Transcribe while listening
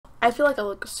I feel like I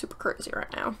look super crazy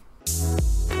right now.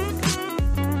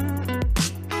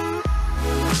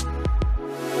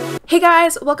 Hey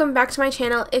guys, welcome back to my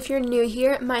channel. If you're new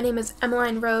here, my name is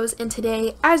Emmeline Rose, and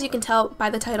today, as you can tell by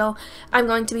the title, I'm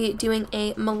going to be doing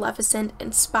a Maleficent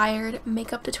inspired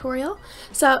makeup tutorial.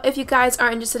 So if you guys are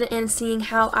interested in seeing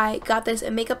how I got this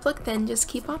makeup look, then just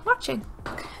keep on watching.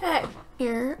 Okay.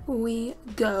 Here we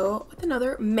go with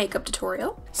another makeup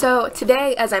tutorial. So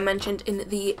today, as I mentioned in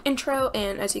the intro,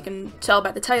 and as you can tell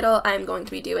by the title, I'm going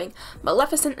to be doing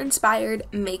Maleficent inspired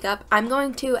makeup. I'm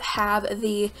going to have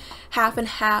the half and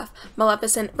half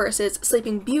Maleficent versus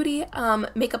Sleeping Beauty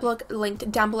makeup look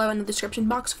linked down below in the description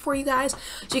box for you guys,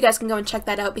 so you guys can go and check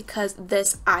that out because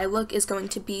this eye look is going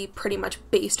to be pretty much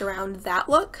based around that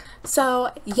look.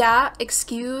 So yeah,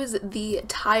 excuse the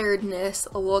tiredness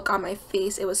look on my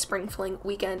face. It was spring fling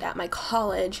weekend at my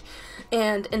college,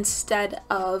 and instead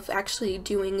of actually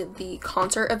doing the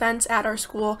concert events at our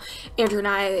school, Andrew and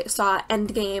I saw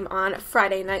Endgame on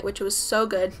Friday night, which was so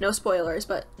good. No spoilers,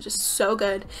 but just so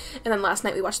good. And then last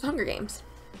night we watched the Hunger Games.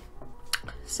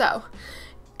 So,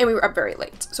 and we were up very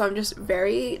late, so I'm just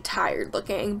very tired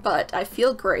looking, but I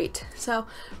feel great. So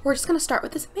we're just gonna start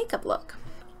with this makeup look.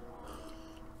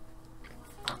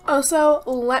 Also,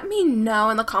 let me know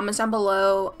in the comments down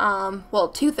below, well,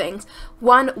 two things.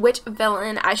 One, which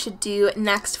villain I should do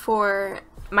next for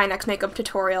my next makeup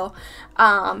tutorial,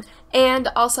 and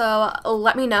also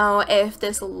let me know if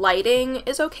this lighting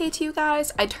is okay to you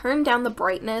guys. I turned down the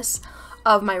brightness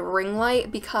of my ring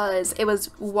light because it was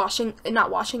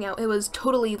not washing out, it was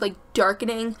totally like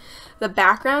darkening the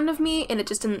background of me, and it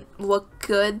just didn't look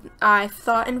good, I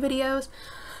thought, in videos.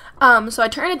 So I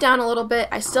turned it down a little bit.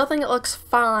 I still think it looks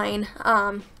fine,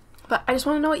 but I just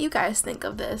want to know what you guys think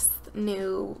of this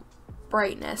new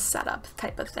brightness setup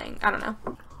type of thing. I don't know.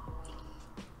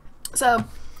 So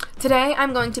today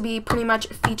I'm going to be pretty much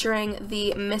featuring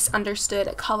the Misunderstood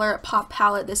Colourpop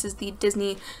palette. This is the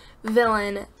Disney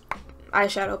Villain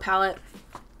eyeshadow palette.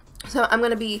 So I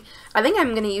think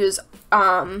I'm going to use,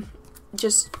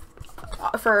 just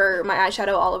for my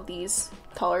eyeshadow, all of these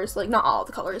colors, like not all of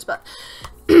the colors, but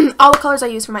all the colors I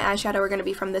use for my eyeshadow are going to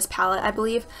be from this palette, I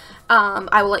believe.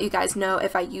 I will let you guys know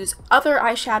if I use other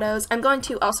eyeshadows. I'm going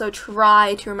to also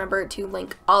try to remember to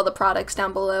link all the products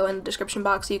down below in the description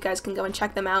box so you guys can go and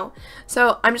check them out.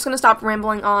 So I'm just going to stop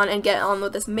rambling on and get on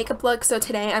with this makeup look. So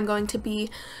today I'm going to be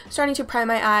starting to prime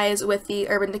my eyes with the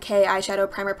Urban Decay Eyeshadow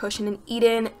Primer Potion in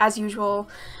Eden. As usual,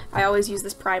 I always use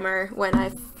this primer when I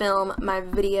film my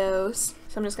videos.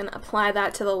 So I'm just going to apply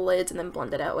that to the lids and then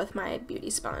blend it out with my beauty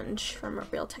sponge from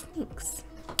Real Techniques.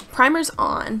 Primer's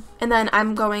on, and then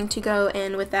I'm going to go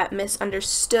in with that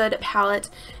Misunderstood palette,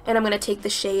 and I'm going to take the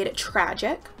shade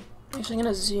Tragic. Actually, I'm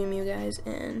going to zoom you guys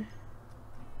in.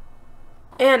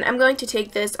 And I'm going to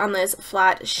take this on this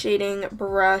flat shading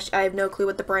brush. I have no clue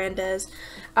what the brand is.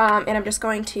 And I'm just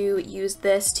going to use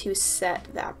this to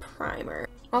set that primer.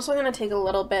 Also, I'm going to take a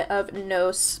little bit of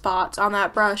No Spots on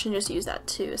that brush and just use that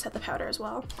to set the powder as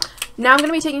well. Now I'm going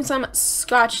to be taking some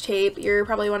Scotch tape. You're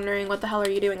probably wondering, what the hell are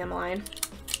you doing, Emmeline?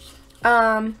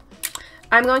 I'm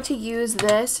going to use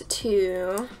this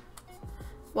to,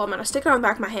 well, I'm going to stick it on the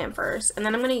back of my hand first, and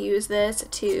then I'm going to use this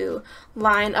to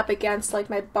line up against like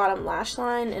my bottom lash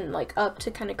line and like up to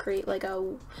kind of create like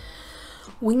a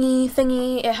wingy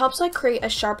thingy. It helps like create a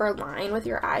sharper line with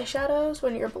your eyeshadows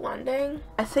when you're blending.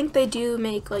 I think they do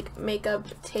make like makeup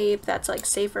tape that's like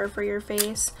safer for your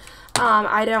face.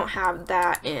 I don't have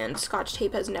that, and Scotch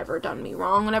tape has never done me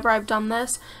wrong whenever I've done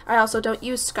this. I also don't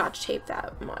use Scotch tape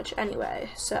that much anyway,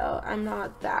 so I'm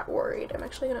not that worried. I'm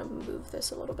actually going to move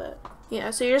this a little bit. Yeah,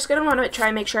 so you're just going to want to try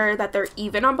and make sure that they're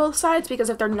even on both sides,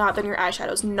 because if they're not, then your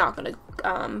eyeshadow's not going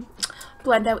to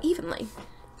blend out evenly.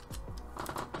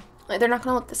 Like, they're not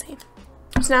going to look the same.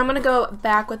 So now I'm going to go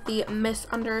back with the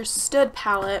Misunderstood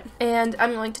palette, and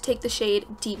I'm going to take the shade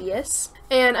Devious,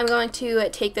 and I'm going to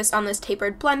take this on this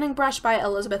tapered blending brush by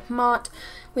Elizabeth Mott.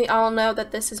 We all know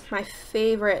that this is my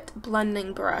favorite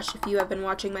blending brush if you have been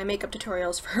watching my makeup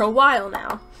tutorials for a while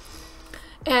now.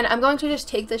 And I'm going to just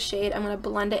take this shade, I'm going to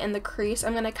blend it in the crease,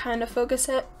 I'm going to kind of focus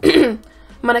it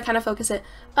I'm going to kind of focus it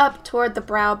up toward the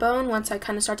brow bone once I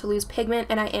kind of start to lose pigment,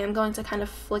 and I am going to kind of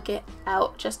flick it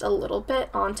out just a little bit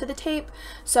onto the tape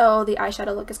so the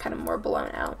eyeshadow look is kind of more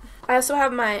blown out. I also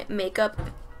have my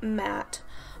makeup mat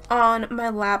on my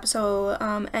lap, so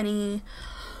any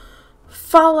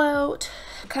fallout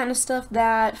kind of stuff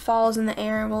that falls in the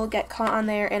air will get caught on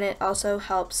there, and it also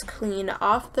helps clean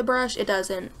off the brush. It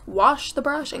doesn't wash the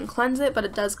brush and cleanse it, but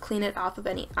it does clean it off of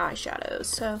any eyeshadows.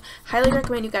 So highly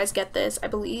recommend you guys get this. I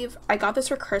believe I got this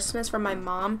for Christmas from my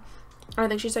mom, I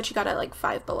think she said she got it like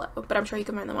Five Below, but I'm sure you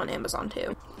can find them on Amazon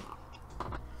too.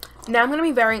 Now I'm going to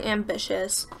be very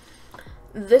ambitious.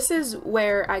 This is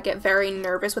where I get very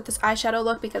nervous with this eyeshadow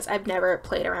look because I've never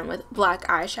played around with black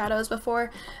eyeshadows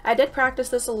before. I did practice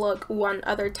this look one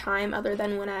other time other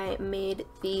than when I made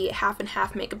the half and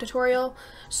half makeup tutorial.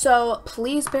 So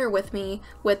please bear with me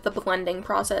with the blending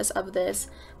process of this.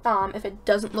 If it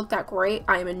doesn't look that great,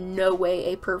 I am in no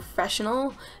way a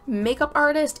professional makeup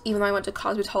artist. Even though I went to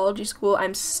cosmetology school,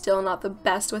 I'm still not the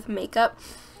best with makeup.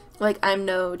 Like, I'm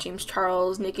no James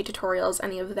Charles, Nikki Tutorials,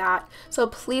 any of that. So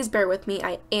please bear with me.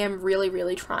 I am really,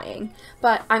 really trying.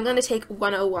 But I'm going to take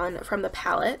 101 from the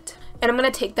palette. And I'm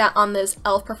going to take that on this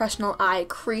e.l.f. Professional Eye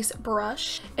Crease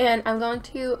Brush. And I'm going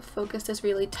to focus this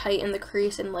really tight in the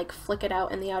crease and, like, flick it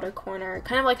out in the outer corner.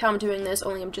 Kind of like how I'm doing this,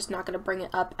 only I'm just not going to bring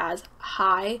it up as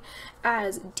high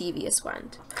as Devious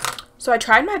went. So I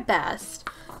tried my best.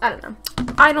 I don't know.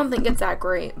 I don't think it's that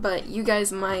great, but you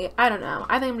guys might. I don't know.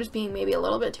 I think I'm just being maybe a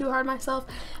little bit too hard on myself.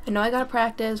 I know I gotta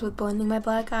practice with blending my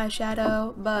black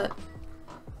eyeshadow, but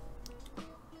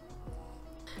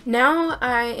now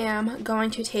I am going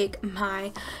to take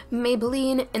my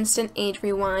Maybelline Instant Age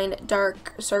Rewind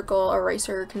Dark Circle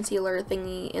Eraser Concealer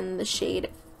thingy in the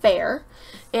shade Fair,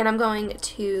 and I'm going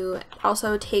to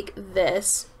also take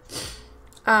this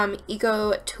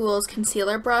Eco Tools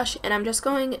concealer brush, and I'm just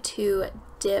going to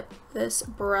dip this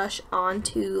brush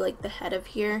onto like the head of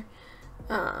here,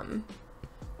 and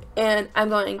I'm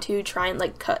going to try and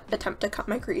like attempt to cut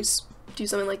my crease, do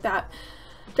something like that.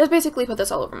 Just basically put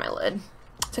this all over my lid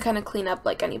to kind of clean up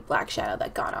like any black shadow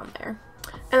that got on there.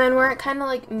 And then where it kind of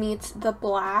like meets the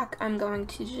black, I'm going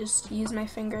to just use my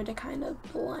finger to kind of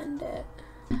blend it.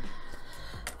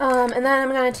 And then I'm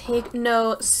going to take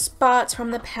No Spots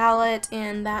from the palette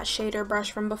and that shader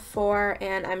brush from before,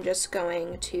 and I'm just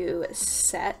going to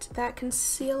set that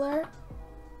concealer.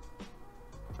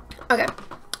 Okay,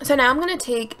 so now I'm going to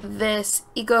take this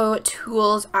Eco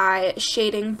Tools Eye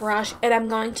Shading Brush, and I'm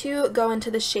going to go into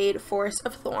the shade Forest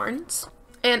of Thorns.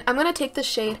 And I'm going to take the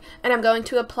shade and I'm going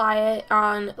to apply it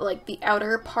on like the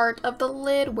outer part of the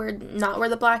lid, not where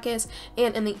the black is,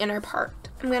 and in the inner part.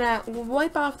 I'm going to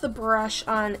wipe off the brush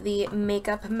on the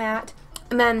makeup mat,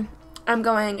 and then I'm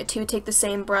going to take the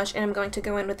same brush and I'm going to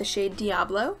go in with the shade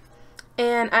Diablo.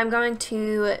 And I'm going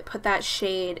to put that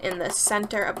shade in the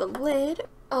center of the lid.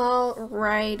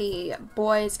 Alrighty,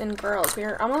 boys and girls, we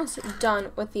are almost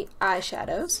done with the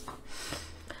eyeshadows.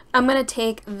 I'm going to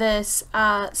take this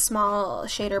small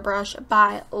shader brush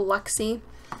by Luxie,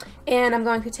 and I'm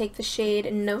going to take the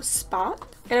shade No Spot,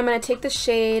 and I'm going to take the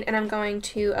shade and I'm going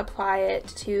to apply it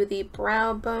to the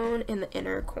brow bone in the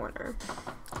inner corner.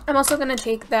 I'm also going to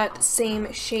take that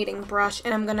same shading brush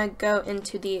and I'm going to go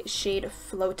into the shade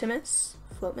Flotmus,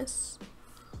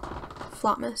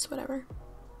 whatever.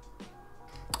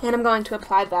 And I'm going to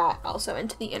apply that also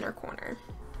into the inner corner.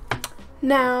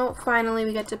 Now, finally,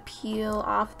 we get to peel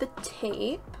off the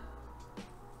tape.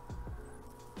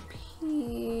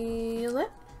 Peel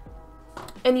it.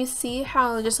 And you see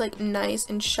how just like nice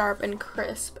and sharp and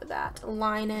crisp that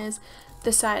line is.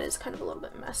 This side is kind of a little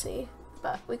bit messy,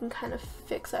 but we can kind of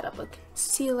fix that up with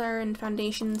concealer and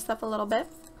foundation and stuff a little bit.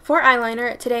 For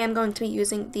eyeliner, today I'm going to be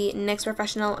using the NYX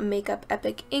Professional Makeup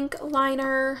Epic Ink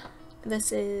Liner.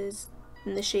 This is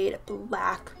in the shade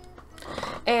Black.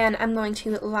 And I'm going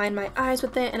to line my eyes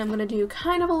with it, and I'm going to do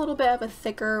kind of a little bit of a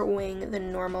thicker wing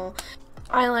than normal.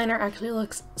 Eyeliner actually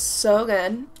looks so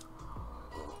good.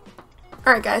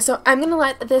 Alright guys, so I'm going to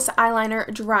let this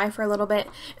eyeliner dry for a little bit,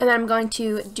 and then I'm going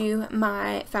to do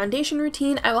my foundation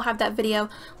routine. I will have that video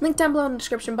linked down below in the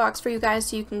description box for you guys,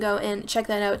 so you can go and check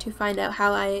that out to find out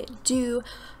how I do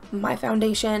my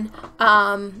foundation.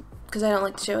 Because I don't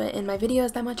like to show it in my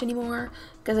videos that much anymore,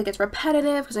 because it gets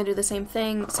repetitive, because I do the same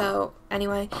thing. So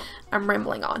anyway, I'm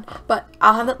rambling on. But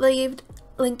I'll have it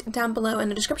linked down below in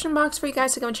the description box for you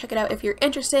guys to go and check it out if you're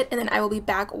interested, and then I will be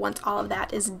back once all of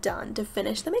that is done to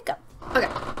finish the makeup. Okay,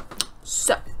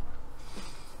 so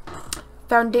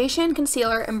foundation,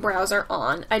 concealer, and brows are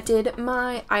on. I did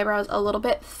my eyebrows a little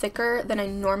bit thicker than I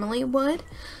normally would,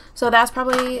 so that's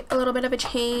probably a little bit of a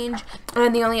change.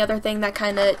 And the only other thing that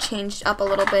kind of changed up a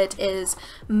little bit is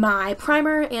my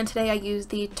primer, and today I used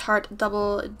the Tarte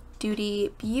Double Duty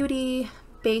Beauty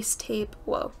Base Tape,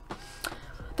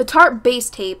 the Tarte Base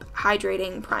Tape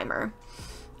Hydrating Primer.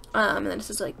 And then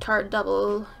this is like Tarte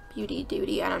Double Beauty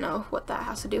Duty, I don't know what that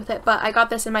has to do with it, but I got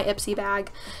this in my Ipsy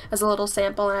bag as a little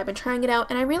sample, and I've been trying it out,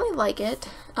 and I really like it.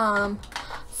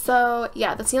 So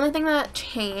yeah, that's the only thing that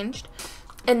changed.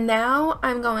 And now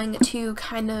I'm going to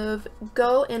kind of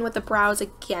go in with the brows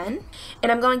again,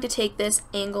 and I'm going to take this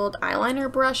angled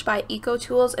eyeliner brush by Eco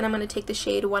Tools, and I'm going to take the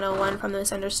shade 101 from the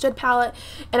Misunderstood palette,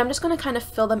 and I'm just going to kind of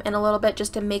fill them in a little bit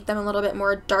just to make them a little bit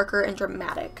more darker and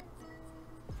dramatic.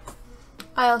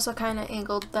 I also kind of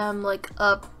angled them like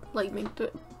up, like make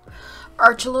the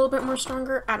arch a little bit more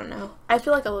stronger. I don't know. I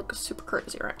feel like I look super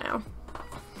crazy right now.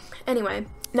 Anyway,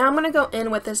 now I'm going to go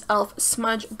in with this e.l.f.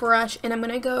 smudge brush, and I'm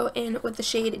going to go in with the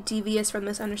shade Devious from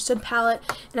this Misunderstood palette,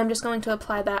 and I'm just going to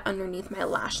apply that underneath my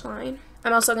lash line.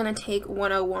 I'm also going to take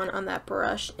 101 on that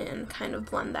brush and kind of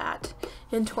blend that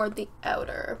in toward the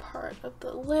outer part of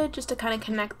the lid, just to kind of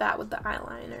connect that with the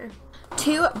eyeliner.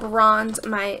 To bronze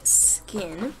my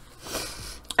skin,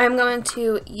 I'm going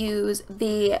to use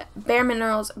the Bare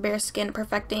Minerals Bare Skin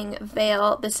Perfecting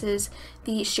Veil. This is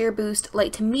the Sheer Boost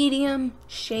Light to Medium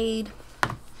shade.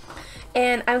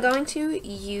 And I'm going to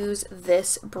use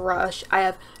this brush. I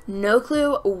have no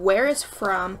clue where it's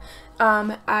from.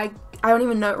 I don't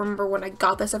even remember when I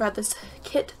got this. I've had this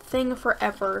kit thing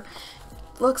forever.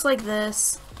 Looks like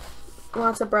this.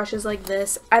 Lots of brushes like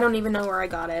this. I don't even know where I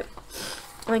got it.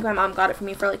 I think my mom got it for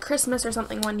me for like Christmas or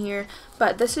something one year,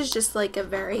 but this is just like a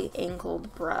very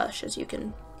angled brush, as you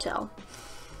can tell.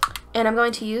 And I'm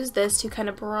going to use this to kind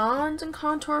of bronze and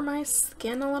contour my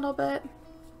skin a little bit.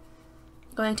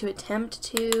 I'm going to attempt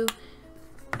to,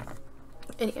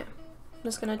 and yeah, I'm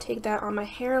just going to take that on my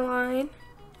hairline.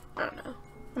 I don't know.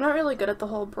 I'm not really good at the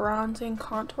whole bronzing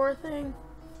contour thing.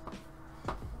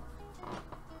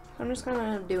 I'm just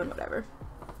kind of doing whatever.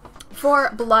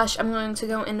 For blush, I'm going to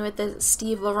go in with the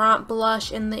Steve Laurent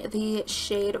blush in the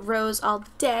shade Rose All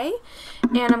Day,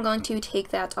 and I'm going to take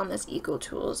that on this Eco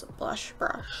Tools blush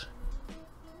brush.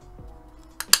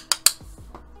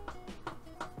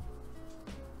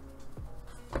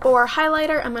 For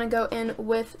highlighter, I'm going to go in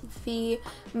with the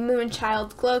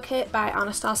Moonchild Glow Kit by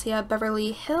Anastasia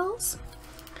Beverly Hills,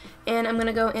 and I'm going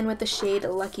to go in with the shade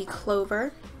Lucky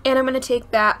Clover. And I'm going to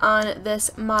take that on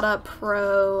this Mata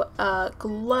Pro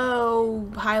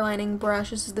Glow highlighting brush.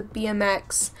 This is the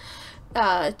BMX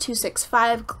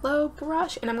 265 Glow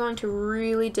brush. And I'm going to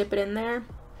really dip it in there.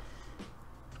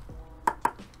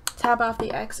 Tap off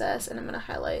the excess, and I'm going to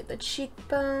highlight the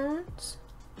cheekbones,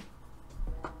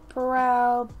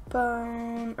 brow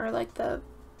bone, or like the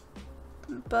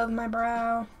above my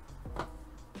brow.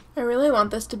 I really want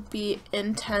this to be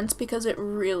intense because it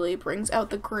really brings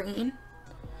out the green.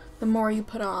 The more you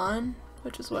put on,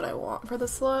 which is what I want for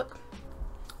this look.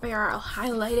 We are all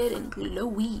highlighted and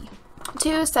glowy.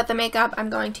 To set the makeup,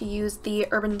 I'm going to use the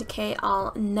Urban Decay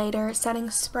All Nighter Setting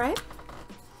Spray.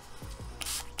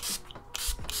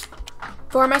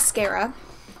 For mascara,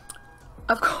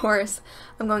 of course,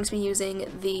 I'm going to be using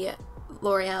the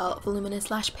L'Oreal Voluminous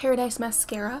Lash Paradise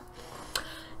Mascara.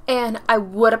 And I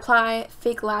would apply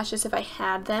fake lashes if I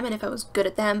had them and if I was good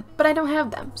at them, but I don't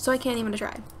have them, so I can't even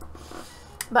try.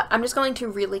 But I'm just going to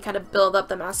really kind of build up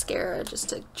the mascara just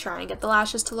to try and get the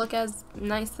lashes to look as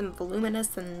nice and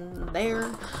voluminous and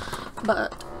there.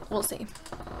 But we'll see.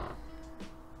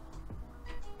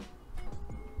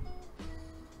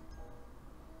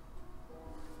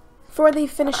 For the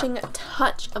finishing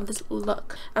touch of this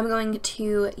look, I'm going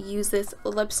to use this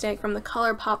lipstick from the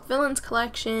Colourpop Villains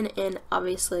collection in,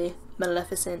 obviously,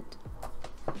 Maleficent.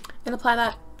 And apply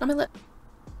that on my lip.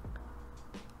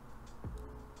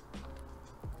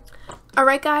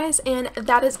 Alright guys, and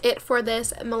that is it for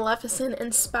this Maleficent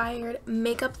inspired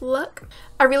makeup look.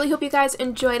 I really hope you guys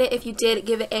enjoyed it. If you did,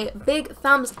 give it a big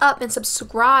thumbs up and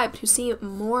subscribe to see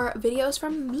more videos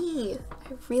from me.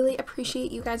 I really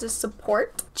appreciate you guys'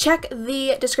 support. Check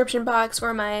the description box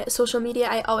for my social media.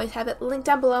 I always have it linked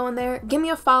down below in there. Give me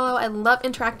a follow. I love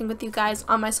interacting with you guys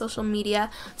on my social media,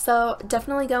 so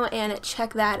definitely go and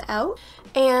check that out.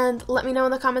 And let me know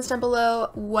in the comments down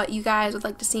below what you guys would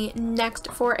like to see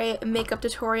next for a makeup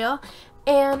tutorial.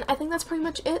 And I think that's pretty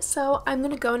much it, so I'm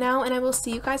gonna go now and I will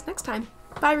see you guys next time.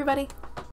 Bye everybody!